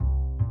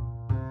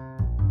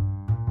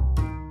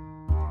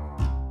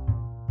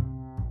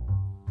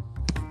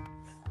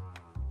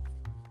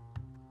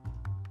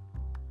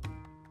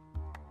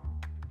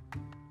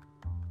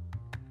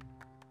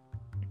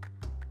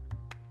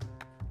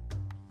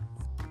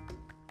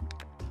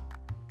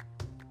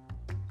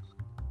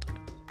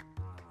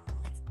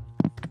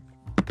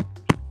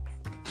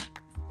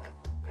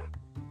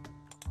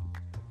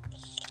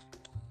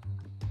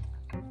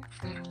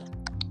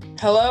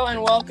Hello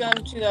and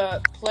welcome to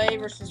the Play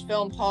vs.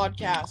 Film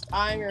podcast.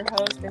 I'm your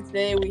host, and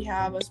today we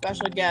have a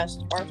special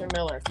guest, Arthur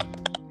Miller.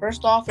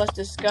 First off, let's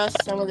discuss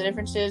some of the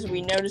differences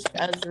we noticed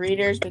as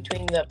readers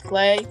between the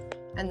play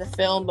and the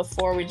film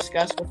before we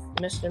discuss with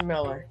Mr.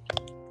 Miller.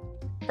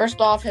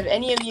 First off, have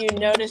any of you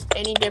noticed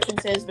any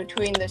differences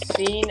between the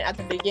scene at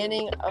the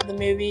beginning of the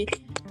movie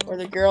where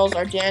the girls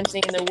are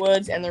dancing in the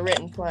woods and the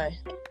written play?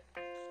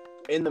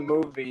 In the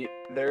movie,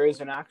 there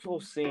is an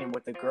actual scene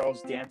with the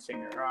girls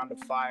dancing around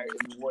a fire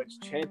in the woods,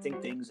 chanting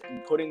things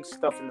and putting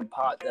stuff in the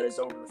pot that is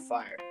over the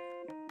fire.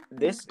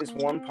 This is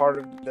one part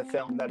of the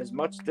film that is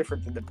much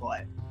different than the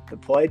play. The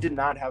play did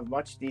not have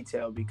much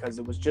detail because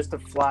it was just a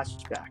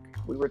flashback.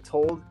 We were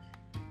told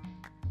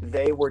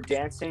they were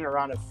dancing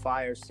around a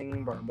fire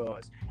singing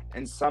Barboas,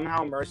 and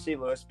somehow Mercy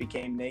Lewis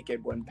became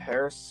naked when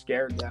Paris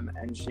scared them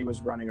and she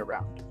was running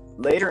around.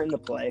 Later in the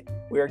play,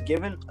 we are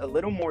given a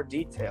little more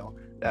detail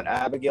that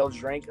Abigail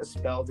drank a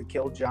spell to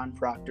kill John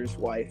Proctor's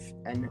wife,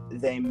 and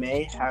they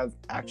may have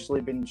actually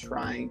been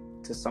trying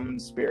to summon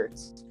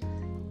spirits.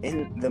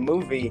 In the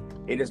movie,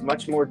 it is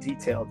much more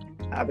detailed.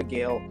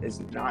 Abigail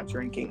is not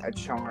drinking a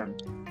charm.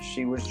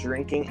 She was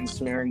drinking and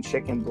smearing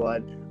chicken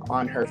blood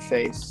on her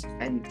face,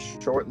 and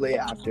shortly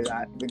after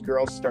that, the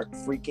girls start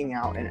freaking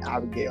out, and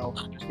Abigail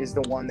is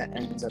the one that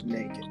ends up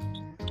naked.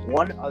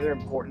 One other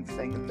important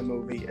thing in the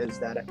movie is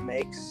that it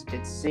makes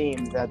it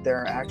seem that there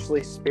are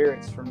actually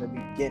spirits from the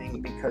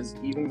beginning, because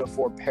even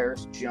before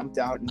Paris jumped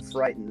out and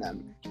frightened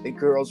them, the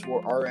girls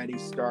were already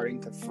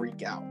starting to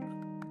freak out.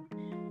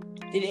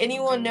 Did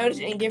anyone notice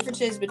any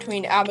differences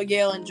between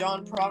Abigail and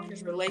John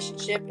Proctor's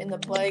relationship in the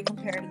play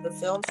compared to the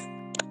film?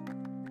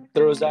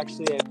 There was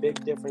actually a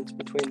big difference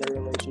between their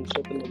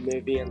relationship in the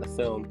movie and the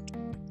film.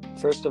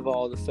 First of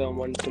all, the film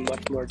went into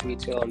much more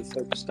detail and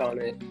focused on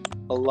it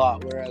a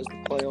lot, whereas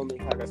the play only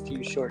had a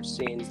few short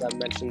scenes that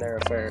mentioned their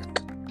affair.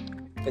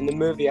 In the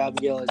movie,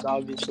 Abigail is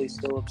obviously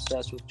still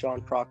obsessed with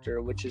John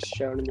Proctor, which is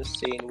shown in the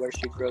scene where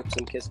she gropes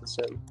and kisses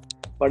him.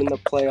 But in the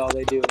play, all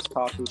they do is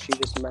talk, and she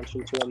just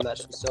mentioned to him that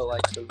she still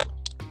likes him.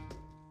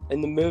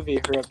 In the movie,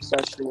 her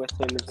obsession with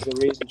him is the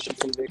reason she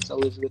convicts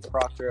Elizabeth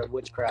Proctor of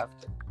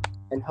witchcraft,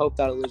 and hope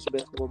that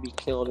Elizabeth will be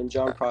killed and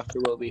John Proctor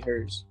will be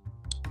hers.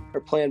 Her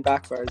plan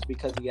backfires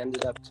because he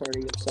ended up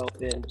turning himself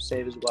in to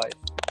save his wife.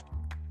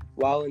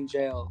 While in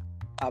jail,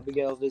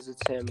 Abigail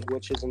visits him,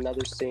 which is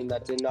another scene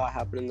that did not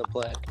happen in the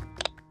play.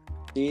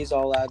 These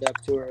all add up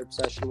to her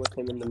obsession with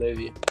him in the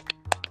movie.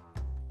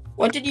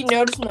 What did you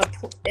notice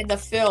in the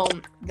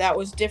film that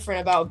was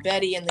different about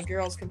Betty and the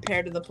girls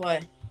compared to the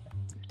play?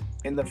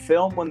 In the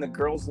film, when the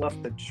girls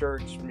left the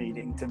church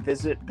meeting to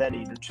visit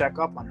Betty to check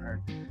up on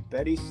her,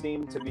 Betty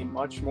seemed to be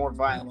much more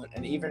violent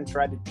and even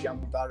tried to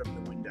jump out of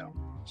the window.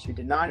 She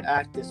did not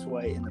act this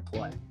way in the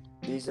play.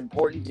 These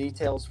important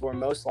details were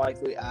most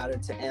likely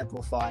added to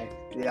amplify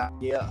the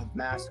idea of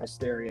mass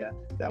hysteria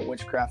that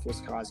witchcraft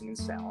was causing in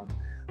Salem.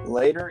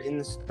 Later in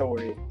the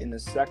story, in the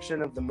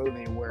section of the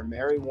movie where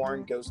Mary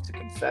Warren goes to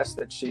confess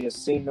that she has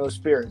seen no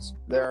spirits,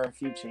 there are a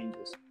few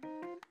changes.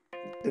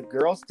 The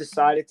girls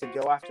decided to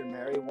go after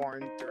Mary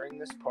Warren during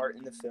this part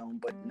in the film,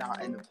 but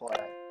not in the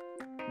play.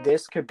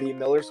 This could be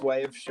Miller's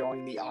way of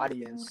showing the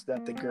audience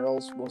that the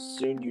girls will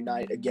soon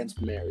unite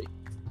against Mary.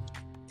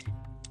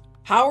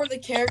 How were the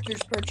characters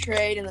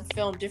portrayed in the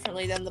film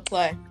differently than the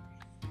play?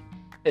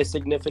 A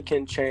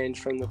significant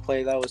change from the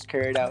play that was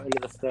carried out into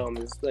the film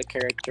is the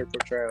character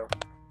portrayal.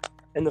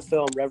 In the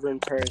film,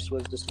 Reverend Paris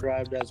was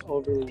described as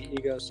overly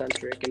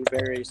egocentric and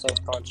very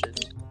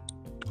self-conscious.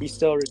 He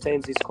still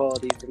retains these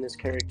qualities in his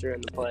character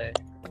in the play,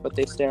 but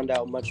they stand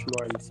out much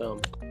more in the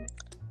film.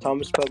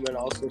 Thomas Putnam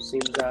also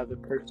seems to have a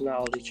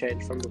personality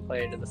change from the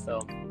play to the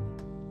film.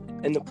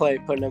 In the play,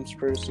 Putnam's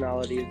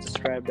personality is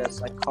described as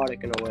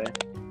psychotic in a way,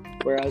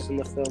 whereas in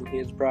the film he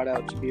is brought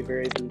out to be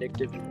very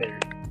vindictive and bitter.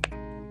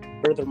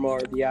 Furthermore,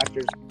 the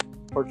actors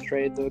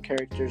portrayed the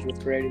characters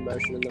with great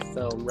emotion in the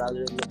film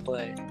rather than the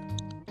play,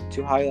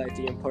 to highlight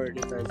the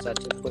important events that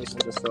took place in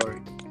the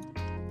story.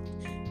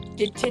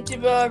 Did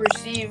Tituba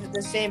receive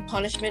the same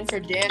punishment for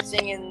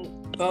dancing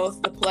in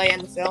both the play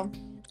and the film?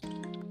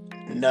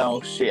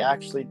 No, she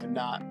actually did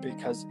not,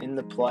 because in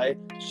the play,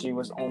 she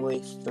was only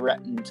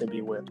threatened to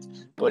be whipped.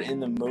 But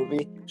in the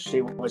movie,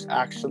 she was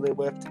actually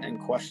whipped and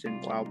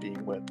questioned while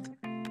being whipped.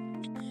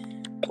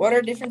 What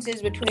are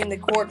differences between the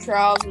court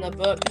trials in the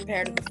book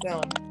compared to the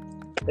film?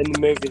 In the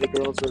movie, the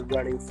girls were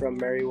running from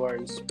Mary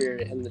Warren's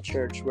spirit in the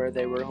church where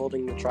they were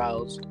holding the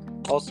trials.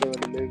 Also in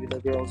the movie,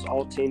 the girls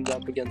all teamed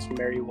up against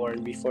Mary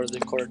Warren before the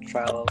court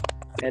trial,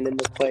 and in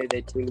the play,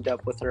 they teamed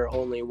up with her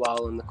only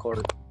while in the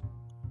court.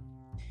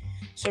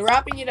 So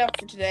wrapping it up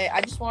for today, I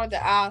just wanted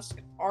to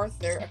ask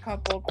Arthur a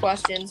couple of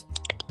questions.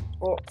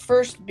 Well,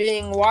 first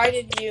being, why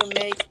did you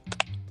make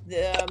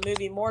the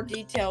movie more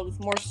detailed with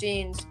more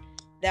scenes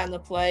than the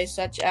play,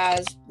 such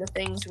as the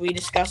things we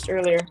discussed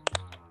earlier?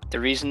 The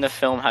reason the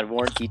film had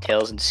more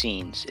details and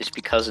scenes is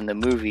because in the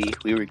movie,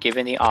 we were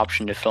given the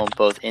option to film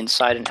both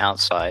inside and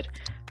outside,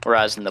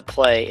 whereas in the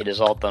play, it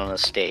is all done on a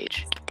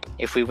stage.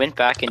 If we went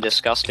back and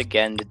discussed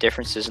again the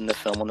differences in the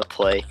film and the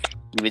play,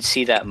 you would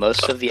see that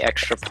most of the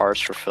extra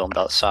parts were filmed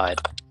outside.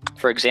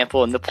 For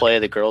example, in the play,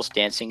 the girls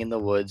dancing in the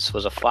woods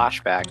was a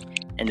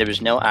flashback, and there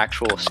was no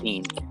actual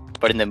scene.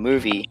 But in the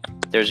movie,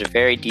 there's a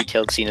very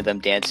detailed scene of them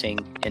dancing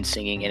and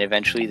singing, and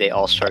eventually they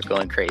all start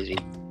going crazy.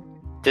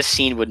 This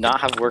scene would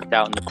not have worked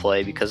out in the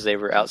play because they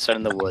were outside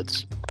in the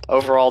woods.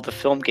 Overall, the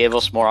film gave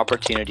us more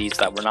opportunities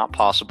that were not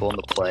possible in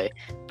the play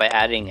by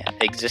adding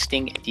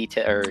existing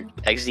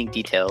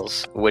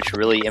details, which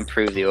really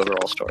improved the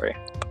overall story.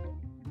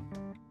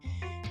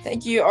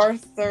 Thank you,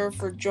 Arthur,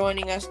 for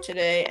joining us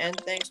today, and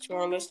thanks to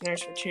our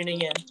listeners for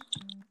tuning in.